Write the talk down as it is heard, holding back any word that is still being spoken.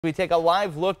We take a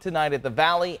live look tonight at the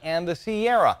Valley and the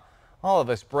Sierra. All of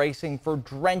us bracing for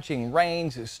drenching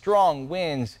rains, strong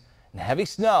winds, and heavy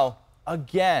snow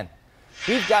again.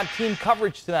 We've got team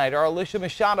coverage tonight. Our Alicia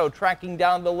Machado tracking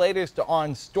down the latest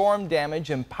on storm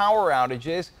damage and power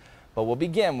outages. But we'll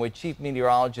begin with Chief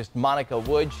Meteorologist Monica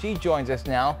Wood. She joins us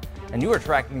now. And you are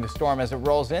tracking the storm as it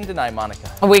rolls in tonight,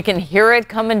 Monica. We can hear it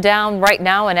coming down right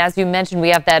now. And as you mentioned, we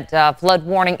have that flood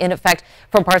warning in effect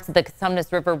for parts of the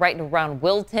Cosumnes River right around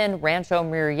Wilton, Rancho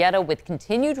Murrieta, with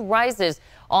continued rises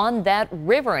on that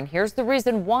river. And here's the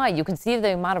reason why. You can see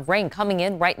the amount of rain coming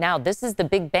in right now. This is the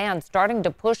big band starting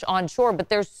to push onshore, but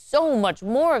there's so much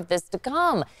more of this to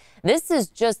come. This is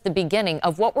just the beginning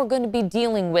of what we're going to be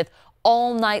dealing with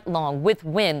all night long with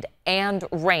wind and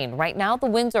rain. Right now, the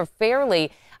winds are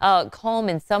fairly calm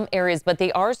in some areas, but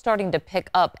they are starting to pick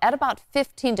up at about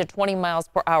 15 to 20 miles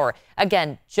per hour.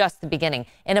 Again, just the beginning.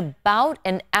 In about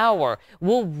an hour,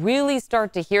 we'll really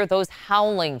start to hear those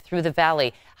howling through the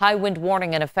valley. High wind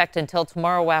warning in effect until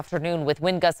tomorrow afternoon with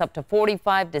wind gusts up to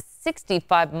 45 to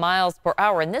 65 miles per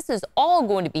hour. And this is all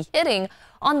going to be hitting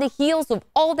on the heels of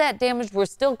all that damage we're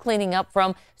still cleaning up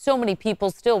from. So many people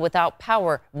still without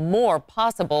power. More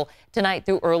possible tonight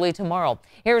through early tomorrow.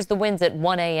 Here's the winds at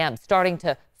 1 a.m. starting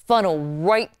to funnel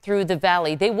right through the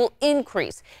valley. They will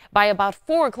increase by about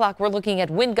 4 o'clock. We're looking at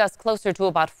wind gusts closer to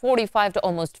about 45 to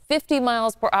almost 50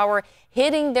 miles per hour,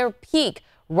 hitting their peak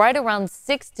right around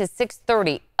 6 to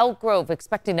 6:30. Elk Grove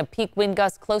expecting a peak wind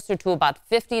gust closer to about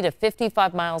 50 to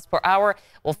 55 miles per hour.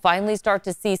 We'll finally start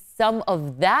to see some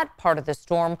of that part of the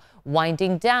storm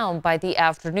winding down by the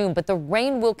afternoon, but the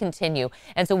rain will continue.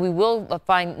 And so we will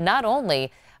find not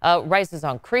only rises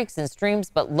on creeks and streams,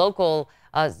 but local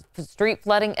street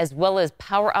flooding as well as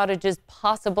power outages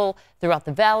possible throughout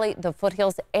the valley, the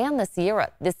foothills, and the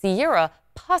Sierra. The Sierra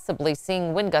possibly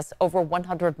seeing wind gusts over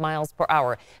 100 miles per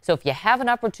hour. So if you have an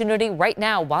opportunity right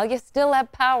now, while you still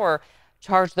have power,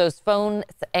 charge those phones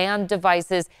and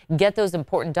devices, get those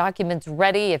important documents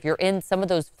ready. If you're in some of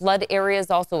those flood areas,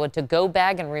 also a to-go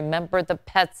bag, and remember the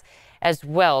pets as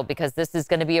well, because this is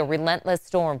going to be a relentless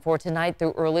storm for tonight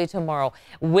through early tomorrow.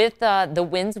 With the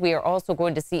winds, we are also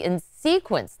going to see in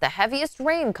sequence the heaviest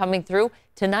rain coming through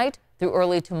tonight through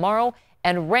early tomorrow,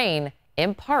 and rain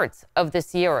in parts of the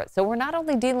Sierra. So we're not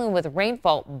only dealing with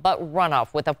rainfall, but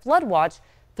runoff with a flood watch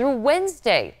through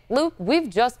Wednesday. Luke, we've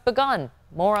just begun.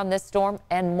 More on this storm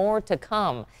and more to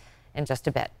come in just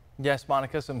a bit. Yes,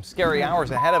 Monica, some scary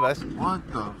hours ahead of us. What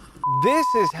the? This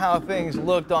is how things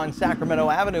looked on Sacramento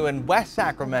Avenue in West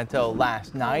Sacramento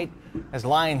last night as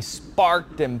lines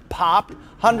sparked and popped.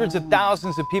 Hundreds of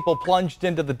thousands of people plunged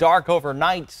into the dark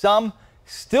overnight, some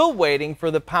still waiting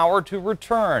for the power to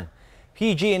return.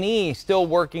 PG&E still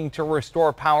working to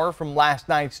restore power from last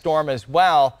night's storm as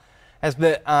well as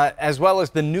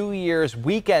the New Year's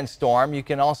weekend storm. You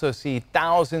can also see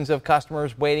thousands of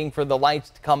customers waiting for the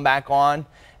lights to come back on,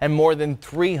 and more than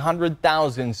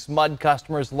 300,000 SMUD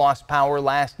customers lost power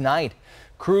last night.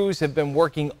 Crews have been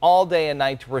working all day and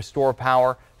night to restore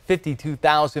power.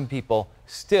 52,000 people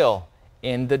still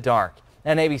in the dark.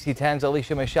 And ABC 10's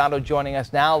Alicia Machado joining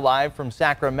us now live from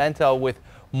Sacramento with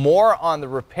more on the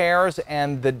repairs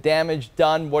and the damage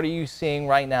done. What are you seeing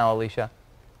right now, Alicia?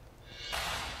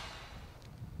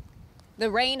 The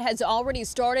rain has already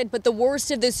started, but the worst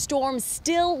of the storm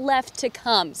still left to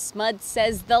come. SMUD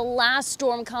says the last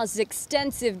storm caused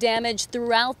extensive damage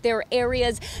throughout their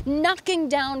areas, knocking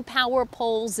down power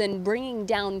poles and bringing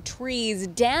down trees,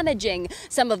 damaging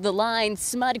some of the lines.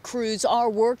 SMUD crews are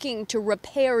working to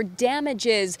repair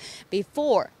damages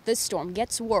before the storm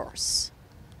gets worse.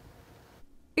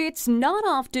 It's not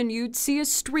often you'd see a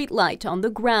streetlight on the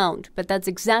ground, but that's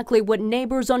exactly what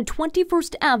neighbors on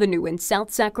 21st Avenue in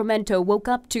South Sacramento woke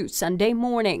up to Sunday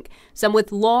morning. Some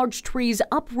with large trees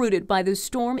uprooted by the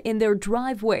storm in their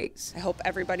driveways. I hope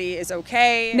everybody is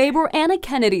okay. Neighbor Anna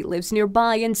Kennedy lives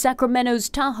nearby in Sacramento's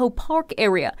Tahoe Park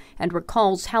area and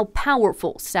recalls how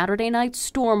powerful Saturday night's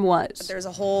storm was. There's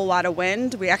a whole lot of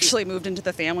wind. We actually moved into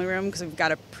the family room because we've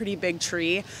got a pretty big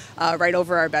tree right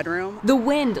over our bedroom. The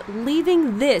wind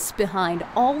leaving this behind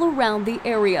all around the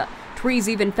area. Trees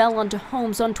even fell onto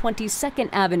homes on 22nd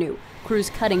Avenue.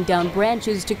 Crews cutting down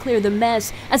branches to clear the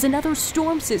mess as another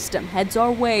storm system heads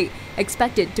our way,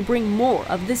 expected to bring more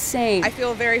of the same. I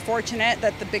feel very fortunate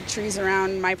that the big trees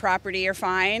around my property are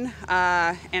fine,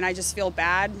 and I just feel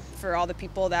bad for all the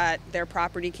people that their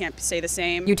property can't say the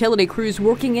same. Utility crews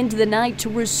working into the night to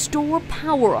restore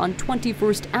power on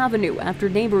 21st Avenue after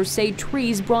neighbors say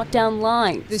trees brought down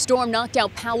lines. The storm knocked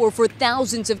out power for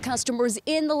thousands of customers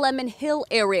in the Lemon Hill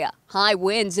area. High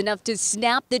winds enough to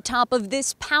snap the top of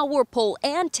this power pole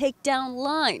and take down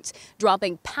lines,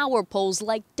 dropping power poles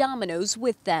like dominoes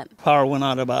with them. Power went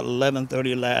out about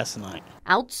 11:30 last night.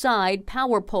 Outside,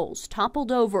 power poles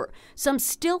toppled over, some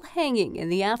still hanging in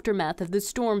the aftermath of the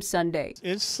storm Sunday.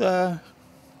 It's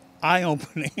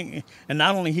eye-opening, and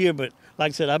not only here, but like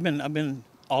I said, I've been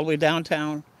all the way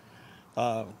downtown,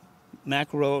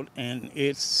 Mac Road, and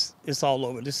it's all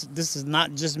over. This is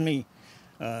not just me.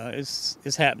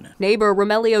 It's happening. Neighbor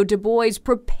Romelio Du Bois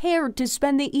prepared to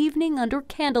spend the evening under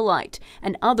candlelight,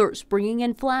 and others bringing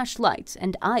in flashlights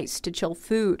and ice to chill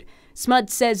food.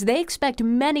 SMUD says they expect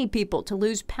many people to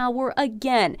lose power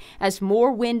again as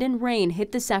more wind and rain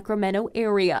hit the Sacramento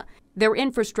area. Their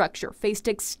infrastructure faced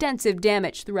extensive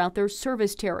damage throughout their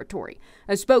service territory.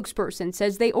 A spokesperson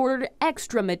says they ordered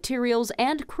extra materials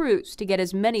and crews to get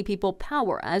as many people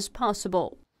power as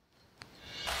possible.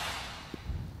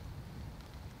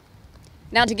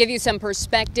 Now, to give you some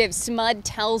perspective, SMUD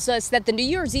tells us that the New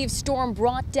Year's Eve storm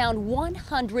brought down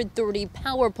 130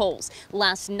 power poles.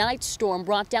 Last night's storm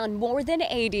brought down more than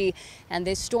 80, and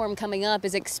this storm coming up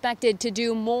is expected to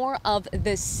do more of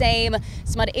the same.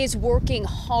 SMUD is working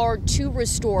hard to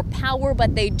restore power,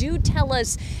 but they do tell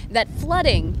us that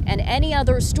flooding and any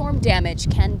other storm damage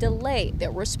can delay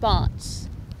their response.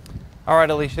 All right,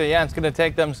 Alicia, yeah, it's going to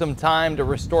take them some time to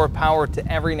restore power to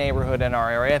every neighborhood in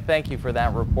our area. Thank you for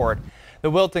that report. The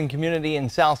Wilton community in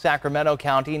South Sacramento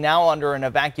County now under an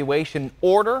evacuation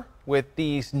order with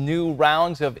these new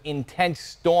rounds of intense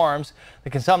storms. The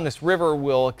Cosumnes River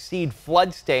will exceed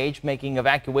flood stage, making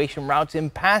evacuation routes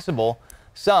impassable.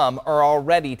 Some are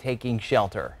already taking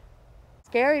shelter.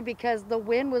 Scary because the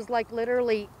wind was like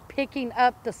literally picking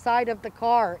up the side of the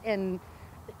car, and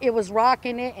it was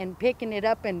rocking it and picking it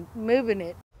up and moving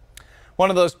it.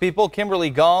 One of those people, Kimberly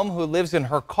Gum, who lives in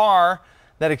her car.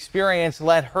 That experience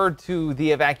led her to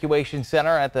the evacuation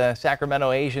center at the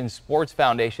Sacramento Asian Sports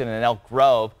Foundation in Elk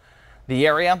Grove. The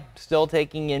area still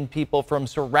taking in people from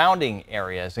surrounding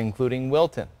areas, including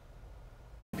Wilton.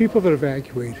 People that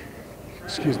evacuate,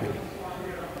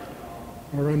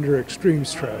 are under extreme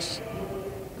stress.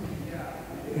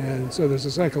 And so there's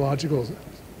a psychological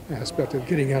aspect of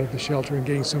getting out of the shelter and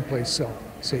getting someplace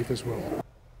safe as well.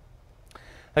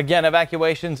 Again,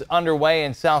 evacuations underway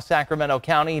in South Sacramento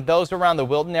County. Those around the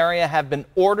Wilton area have been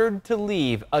ordered to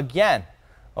leave again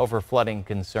over flooding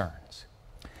concerns.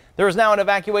 There is now an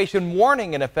evacuation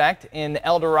warning in effect in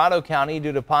El Dorado County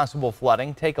due to possible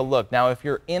flooding. Take a look. Now, if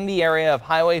you're in the area of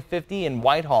Highway 50 in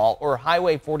Whitehall or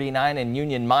Highway 49 and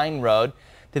Union Mine Road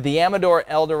to the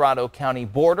Amador-El Dorado County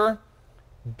border,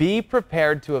 be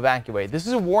prepared to evacuate. This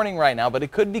is a warning right now, but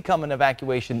it could become an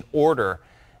evacuation order.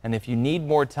 And if you need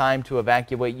more time to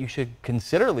evacuate, you should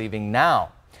consider leaving now.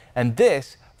 And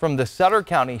this from the Sutter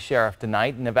County Sheriff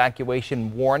tonight. An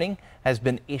evacuation warning has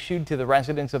been issued to the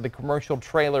residents of the commercial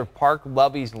trailer park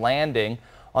Lovey's Landing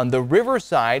on the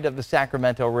riverside of the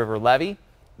Sacramento River levee.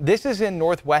 This is in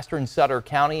northwestern Sutter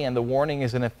County, and the warning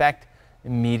is in effect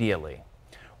immediately.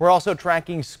 We're also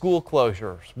tracking school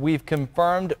closures. We've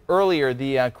confirmed earlier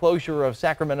the closure of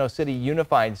Sacramento City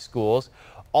Unified Schools.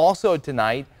 Also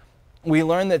tonight, we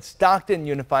learned that Stockton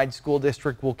Unified School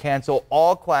District will cancel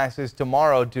all classes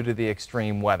tomorrow due to the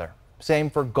extreme weather. Same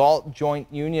for Galt Joint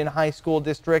Union High School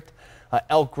District.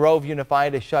 Elk Grove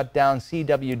Unified has shut down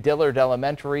C.W. Dillard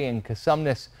Elementary and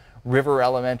Cosumnes River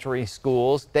Elementary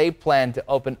schools. They plan to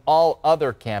open all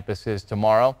other campuses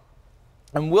tomorrow.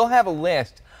 And we'll have a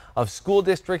list of school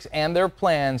districts and their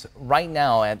plans right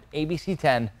now at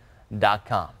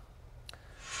abc10.com.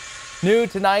 New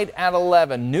tonight at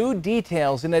 11, new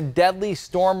details in a deadly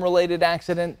storm-related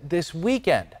accident this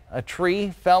weekend. A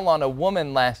tree fell on a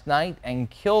woman last night and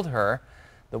killed her.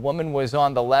 The woman was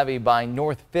on the levee by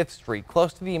North 5th Street,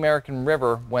 close to the American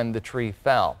River, when the tree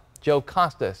fell. Joe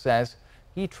Costa says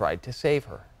he tried to save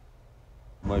her.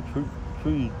 My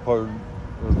tree part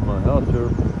of my house there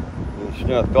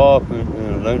snapped off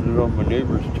and landed on my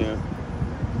neighbor's tent.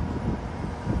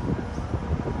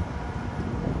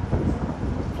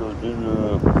 Then I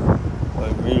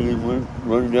immediately went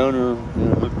running down there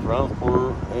and looked around for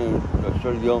her, and I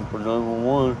started yelling for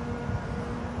 911.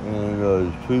 And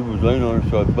the tree was laying on her,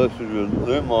 so I busted a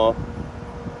limb off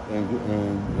and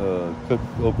cut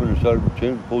open the side of her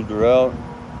tent and pulled her out.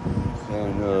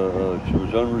 And she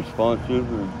was unresponsive,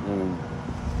 and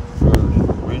her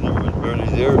breathing was barely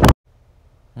there.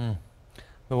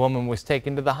 The woman was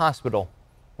taken to the hospital,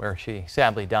 where she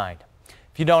sadly died.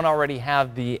 If you don't already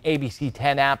have the ABC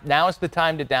 10 app, now is the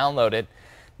time to download it.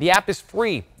 The app is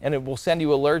free, and it will send you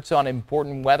alerts on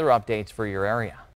important weather updates for your area.